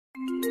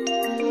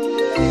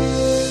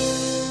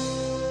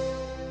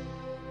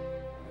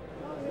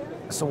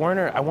So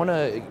Werner, I want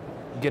to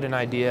get an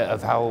idea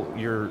of how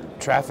your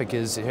traffic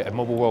is at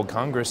Mobile World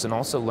Congress and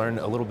also learn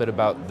a little bit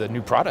about the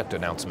new product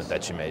announcement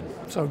that you made.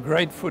 So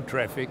great foot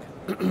traffic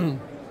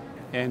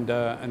and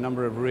a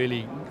number of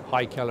really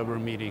high caliber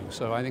meetings.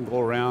 So I think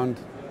all around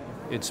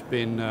it's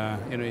been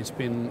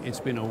it's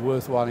been a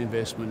worthwhile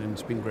investment, and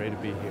it's been great to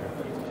be here.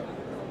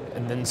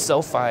 And then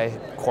Cel-Fi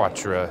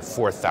QUATRA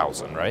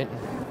 4000, right?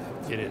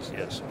 It is,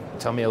 yes.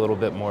 Tell me a little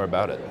bit more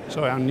about it.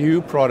 So our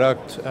new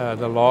product, not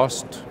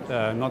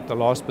the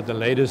last, but the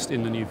latest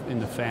in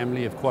the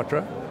family of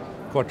QUATRA.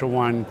 QUATRA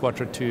 1,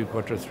 QUATRA 2,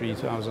 QUATRA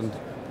 3000,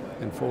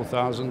 and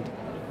 4000.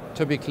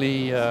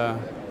 Typically,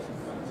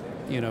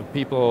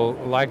 people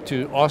like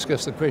to ask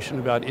us the question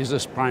about, is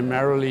this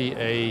primarily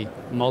a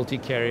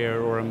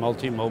multi-carrier or a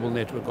multi-mobile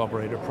network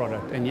operator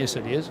product? And yes,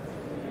 it is.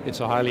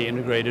 It's a highly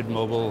integrated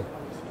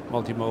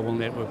multi-mobile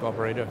network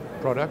operator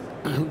product,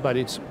 but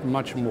it's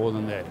much more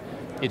than that.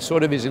 It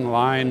sort of is in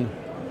line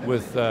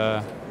with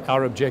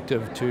our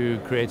objective to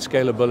create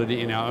scalability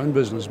in our own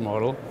business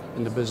model,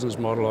 in the business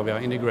model of our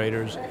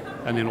integrators,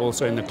 and then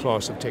also in the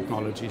class of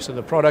technology. So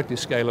the product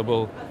is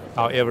scalable,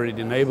 however it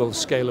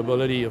enables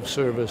scalability of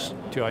service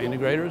to our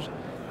integrators,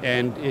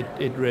 and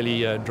it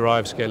really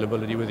drives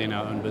scalability within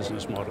our own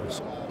business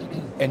models.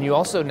 And you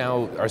also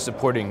now are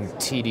supporting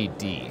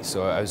TDD,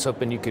 so I was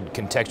hoping you could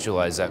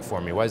contextualize that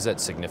for me. Why is that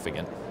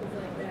significant?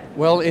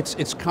 Well,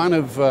 it's kind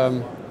of,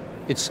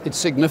 it's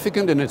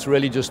significant, and it's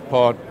really just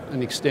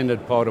an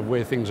extended part of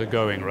where things are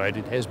going, right?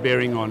 It has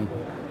bearing on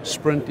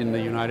Sprint in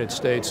the United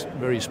States,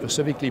 very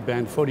specifically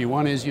Band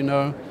 41, as you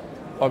know.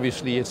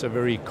 Obviously, it's a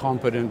very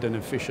competent and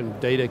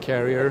efficient data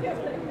carrier.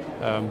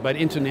 But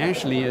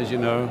internationally, as you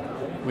know,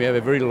 we have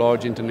a very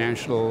large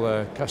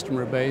international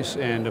customer base,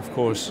 and of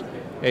course,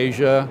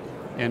 Asia,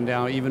 and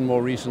now even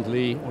more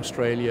recently,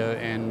 Australia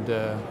and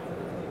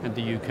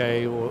the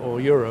UK or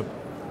Europe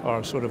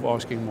are sort of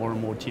asking more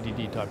and more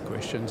TDD type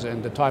questions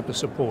and the type of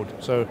support.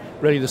 So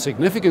really the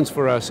significance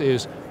for us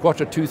is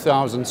QUATRA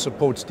 2000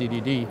 supports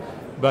TDD,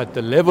 but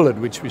the level at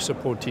which we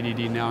support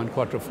TDD now in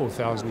QUATRA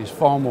 4000 is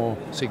far more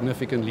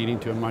significant, leading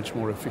to a much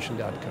more efficient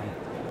outcome.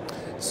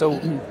 So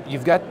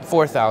you've got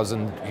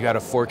 4000, you got a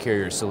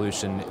 4-carrier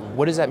solution.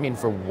 What does that mean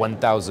for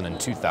 1000 and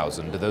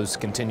 2000? Do those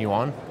continue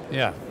on?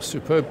 Yeah,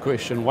 superb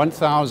question.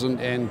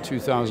 1000 and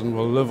 2000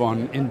 will live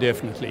on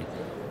indefinitely.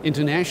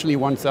 Internationally,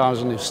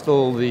 1000 is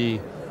still the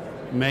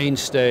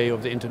mainstay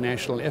of the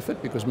international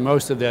effort, because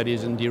most of that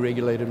is in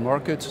deregulated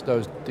markets.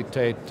 Those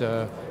dictate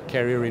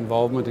carrier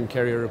involvement and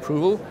carrier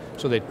approval,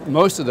 so that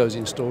most of those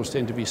installs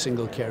tend to be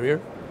single carrier.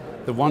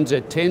 The ones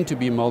that tend to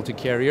be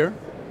multi-carrier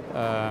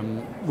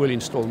will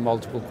install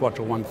multiple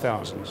QUATRA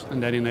 1000s,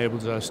 and that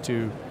enables us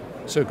to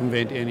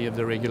circumvent any of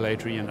the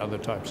regulatory and other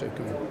type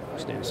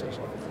circumstances.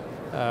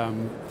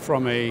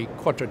 From a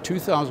QUATRA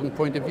 2000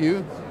 point of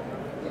view,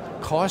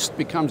 cost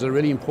becomes a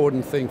really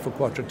important thing for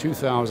QUATRA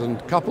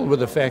 2000, coupled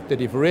with the fact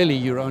that if really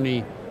you're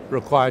only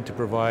required to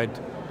provide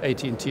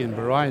AT&T and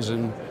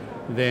Verizon,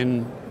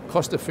 then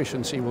cost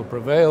efficiency will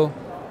prevail,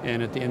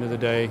 and at the end of the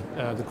day,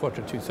 the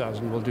QUATRA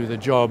 2000 will do the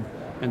job,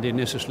 and there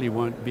necessarily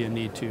won't be a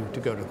need to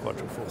go to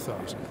QUATRA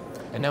 4000.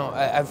 And now,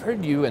 I've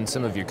heard you and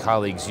some of your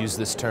colleagues use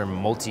this term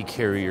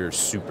multi-carrier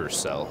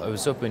supercell. I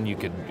was hoping you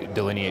could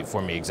delineate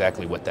for me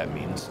exactly what that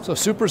means. So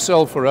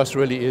supercell for us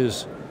really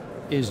is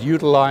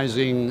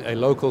utilizing a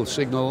local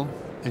signal,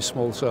 a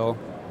small cell,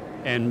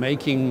 and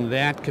making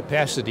that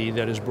capacity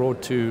that is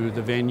brought to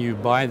the venue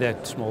by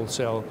that small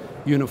cell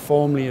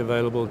uniformly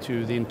available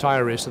to the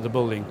entire rest of the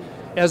building,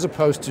 as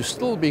opposed to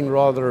still being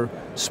rather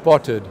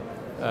spotted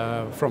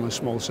from a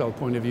small cell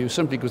point of view,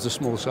 simply because the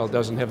small cell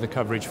doesn't have the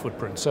coverage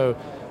footprint. So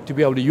to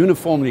be able to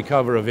uniformly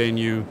cover a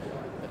venue,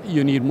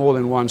 you need more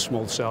than one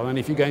small cell. And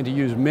if you're going to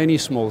use many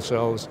small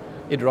cells,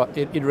 it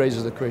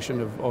raises the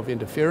question of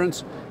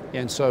interference.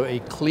 And so a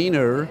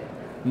cleaner,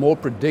 more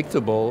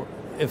predictable,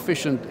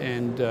 efficient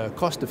and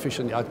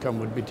cost-efficient outcome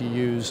would be to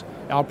use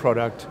our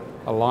product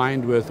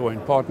aligned with or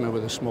in partner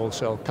with a small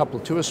cell,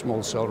 coupled to a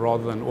small cell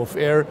rather than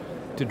off-air,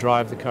 to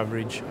drive the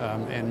coverage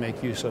and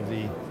make use of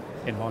the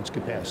enhanced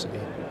capacity.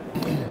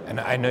 And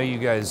I know you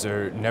guys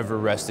are never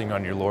resting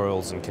on your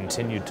laurels and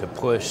continue to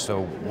push,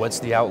 so what's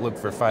the outlook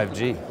for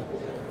 5G?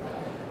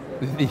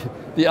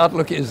 The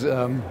outlook is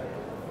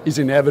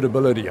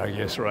inevitability, I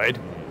guess, right?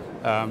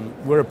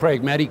 We're a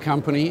pragmatic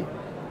company.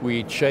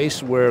 We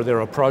chase where there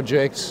are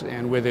projects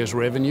and where there's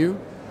revenue.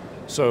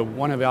 So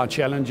one of our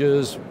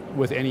challenges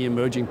with any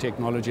emerging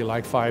technology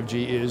like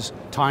 5G is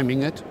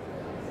timing it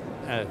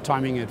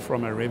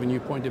from a revenue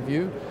point of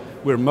view.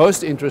 We're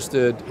most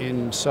interested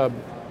in sub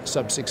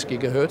 6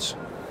 gigahertz.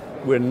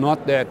 We're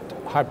not that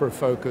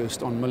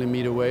hyper-focused on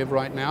millimeter wave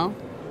right now.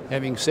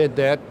 Having said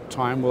that,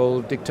 time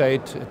will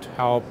dictate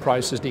how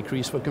prices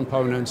decrease for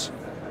components,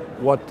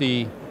 what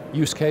the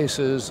use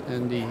cases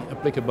and the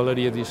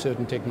applicability of these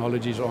certain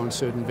technologies are on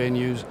certain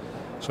venues.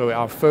 So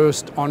our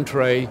first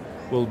entree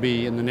will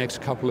be in the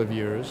next couple of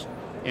years,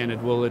 and it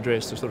will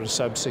address the sort of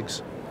sub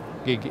 6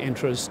 gig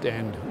interest,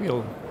 and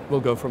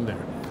we'll go from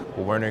there.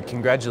 Well, Werner,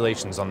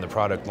 congratulations on the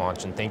product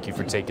launch, and thank you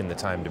for taking the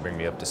time to bring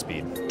me up to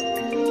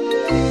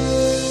speed.